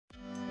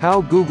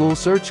How Google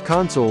Search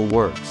Console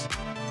works.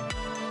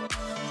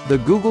 The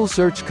Google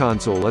Search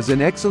Console is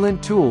an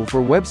excellent tool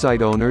for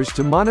website owners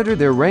to monitor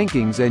their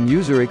rankings and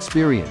user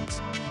experience.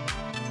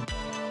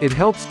 It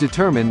helps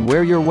determine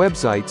where your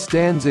website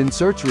stands in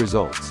search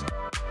results.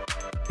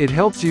 It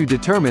helps you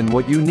determine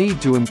what you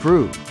need to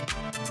improve.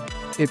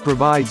 It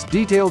provides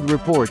detailed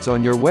reports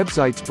on your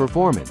website's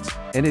performance,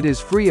 and it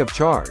is free of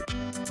charge.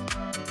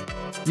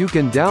 You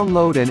can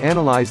download and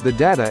analyze the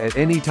data at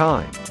any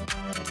time.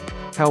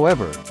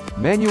 However,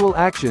 manual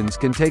actions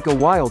can take a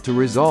while to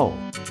resolve.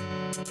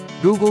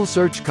 Google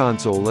Search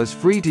Console is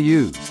free to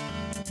use.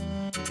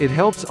 It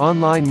helps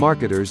online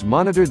marketers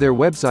monitor their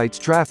website's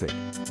traffic,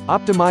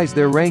 optimize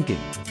their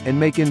ranking, and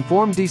make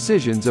informed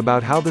decisions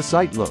about how the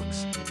site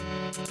looks.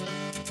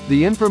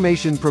 The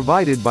information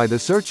provided by the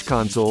Search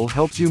Console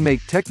helps you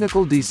make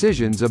technical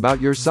decisions about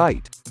your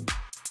site.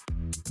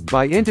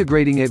 By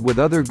integrating it with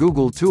other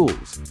Google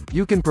tools,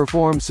 you can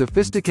perform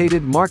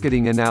sophisticated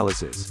marketing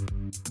analysis.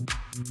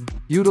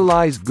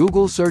 Utilize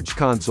Google Search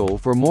Console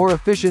for more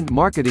efficient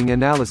marketing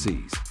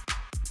analyses.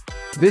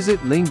 Visit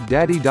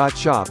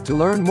LinkDaddy.shop to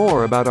learn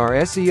more about our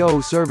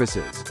SEO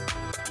services.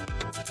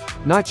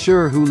 Not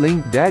sure who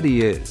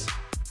LinkDaddy is?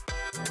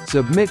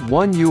 Submit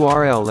one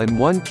URL and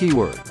one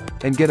keyword,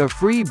 and get a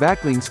free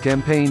backlinks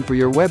campaign for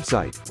your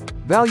website,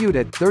 valued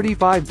at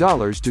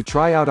 $35 to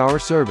try out our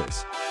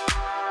service.